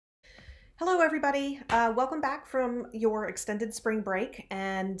Hello, everybody. Welcome back from your extended spring break,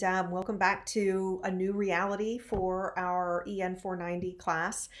 and welcome back to a new reality for our EN490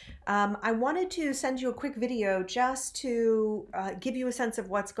 class. I wanted to send you a quick video just to give you a sense of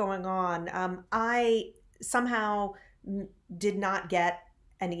what's going on. I somehow did not get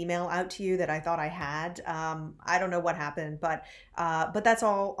an email out to you that I thought I had. I don't know what happened, but that's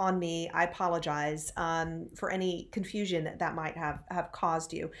all on me. I apologize for any confusion that might have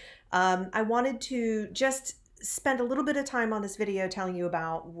caused you. I wanted to just spend a little bit of time on this video telling you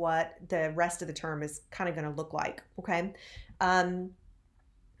about what the rest of the term is kind of going to look like, okay?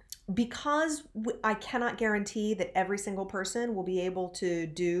 Because I cannot guarantee that every single person will be able to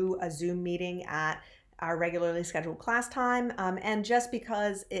do a Zoom meeting at our regularly scheduled class time, and just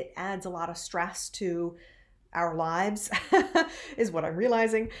because it adds a lot of stress to our lives is what I'm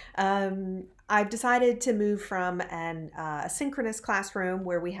realizing. I've decided to move from an synchronous classroom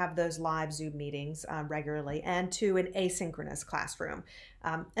where we have those live Zoom meetings regularly and to an asynchronous classroom.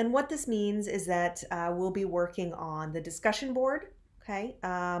 And what this means is that we'll be working on the discussion board, okay?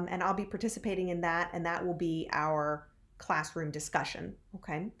 And I'll be participating in that, and that will be our classroom discussion,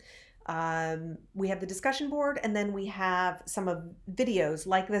 okay? We have the discussion board, and then we have some of videos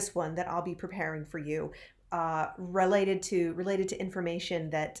like this one that I'll be preparing for you, related to information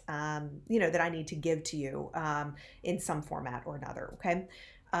that that I need to give to you in some format or another. Okay.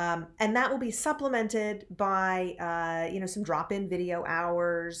 And that will be supplemented by some drop-in video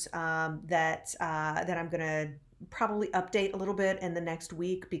hours that I'm gonna probably update a little bit in the next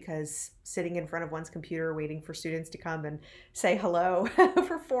week, because sitting in front of one's computer waiting for students to come and say hello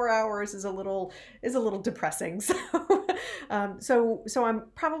for 4 hours is a little depressing. So I'm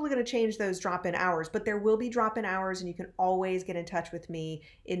probably going to change those drop-in hours, but there will be drop-in hours, and you can always get in touch with me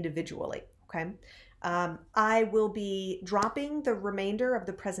individually. Okay. I will be dropping the remainder of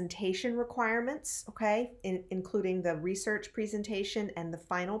the presentation requirements, okay, including the research presentation and the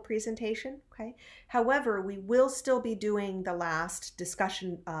final presentation, okay. However, we will still be doing the last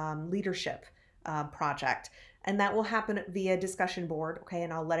discussion leadership project, and that will happen via discussion board, okay,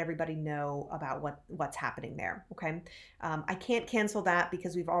 and I'll let everybody know about what's happening there, okay. I can't cancel that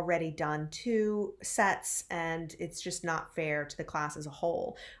because we've already done 2 sets, and it's just not fair to the class as a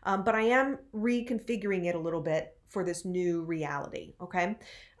whole. But I am reconfiguring it a little bit for this new reality, okay.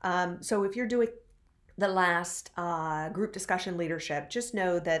 So if you're doing the last group discussion leadership, just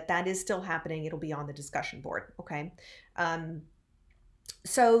know that that is still happening. It'll be on the discussion board, okay.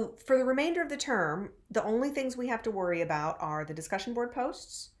 So for the remainder of the term, the only things we have to worry about are the discussion board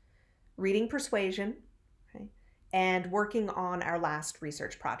posts, reading persuasion, okay, and working on our last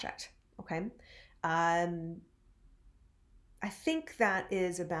research project, okay? I think that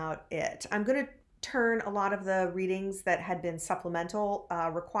is about it. I'm going to turn a lot of the readings that had been supplemental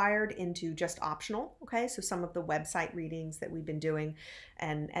required into just optional, okay? So some of the website readings that we've been doing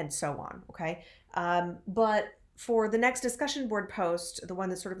and so on, okay? But for the next discussion board post, the one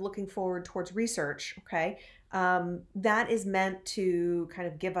that's sort of looking forward towards research, okay, that is meant to kind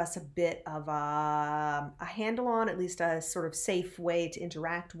of give us a bit of a handle on, at least a sort of safe way to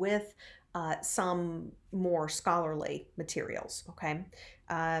interact with some more scholarly materials, okay?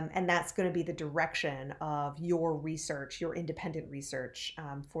 And that's going to be the direction of your research, your independent research,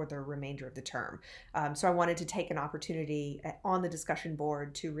 for the remainder of the term. So I wanted to take an opportunity on the discussion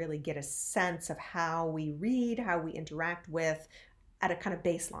board to really get a sense of how we read, how we interact with, at a kind of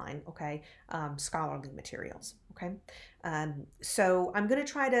baseline, okay, scholarly materials, okay? So I'm going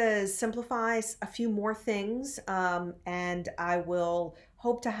to try to simplify a few more things, and I will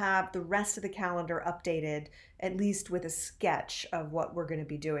hope to have the rest of the calendar updated, at least with a sketch of what we're going to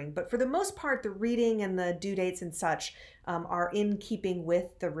be doing. But for the most part, the reading and the due dates and such are in keeping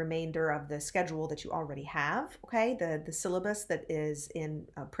with the remainder of the schedule that you already have, okay? The syllabus that is in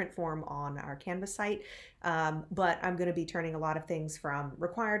print form on our Canvas site. But I'm going to be turning a lot of things from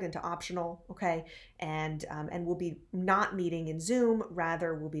required into optional, okay? And we'll be not meeting in Zoom,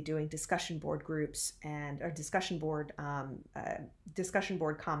 rather we'll be doing discussion board groups and discussion board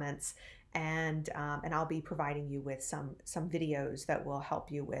comments, and I'll be providing you with some videos that will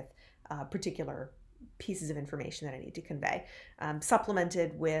help you with particular pieces of information that I need to convey,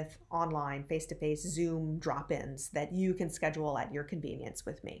 supplemented with online face-to-face Zoom drop-ins that you can schedule at your convenience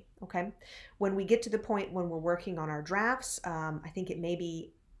with me, okay? When we get to the point when we're working on our drafts, I think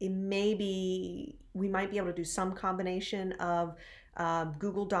we might be able to do some combination of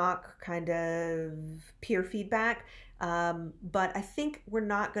Google Doc kind of peer feedback, but I think we're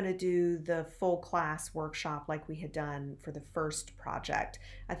not going to do the full class workshop like we had done for the first project.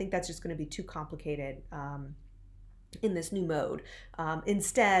 I think that's just going to be too complicated in this new mode.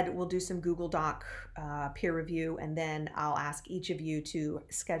 Instead, we'll do some Google Doc peer review, and then I'll ask each of you to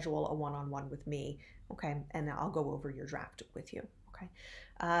schedule a one-on-one with me, okay? And I'll go over your draft with you, okay?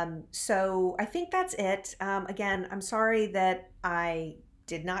 So I think that's it. Again, I'm sorry that I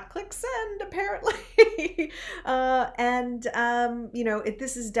did not click send apparently. You know,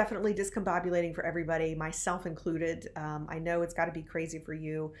 this is definitely discombobulating for everybody, myself included. I know it's got to be crazy for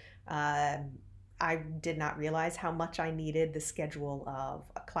you. I did not realize how much I needed the schedule of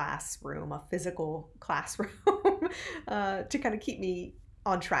a classroom, a physical classroom, to kind of keep me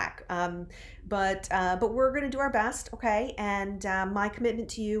on track. But we're going to do our best, okay? And my commitment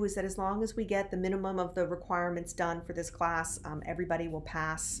to you is that as long as we get the minimum of the requirements done for this class, everybody will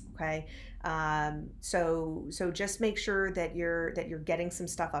pass, okay? So just make sure that you're getting some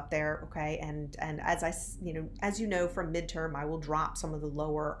stuff up there, okay? And as you know from midterm, I will drop some of the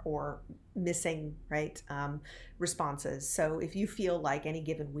lower or missing, right, responses. So if you feel like any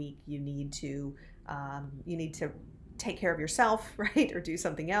given week you need to take care of yourself, right, or do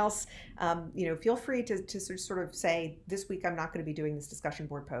something else, you know, feel free to sort of say, this week I'm not going to be doing this discussion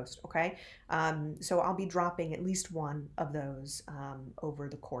board post, okay? So I'll be dropping at least one of those over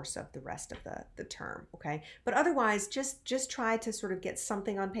the course of the rest of the term, okay? But otherwise, just try to sort of get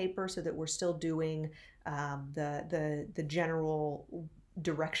something on paper so that we're still doing the general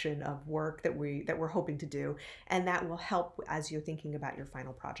direction of work that we're hoping to do, and that will help as you're thinking about your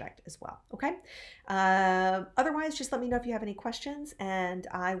final project as well, okay? Otherwise, just let me know if you have any questions, and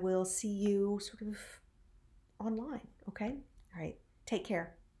I will see you sort of online, okay? All right, take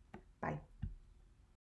care.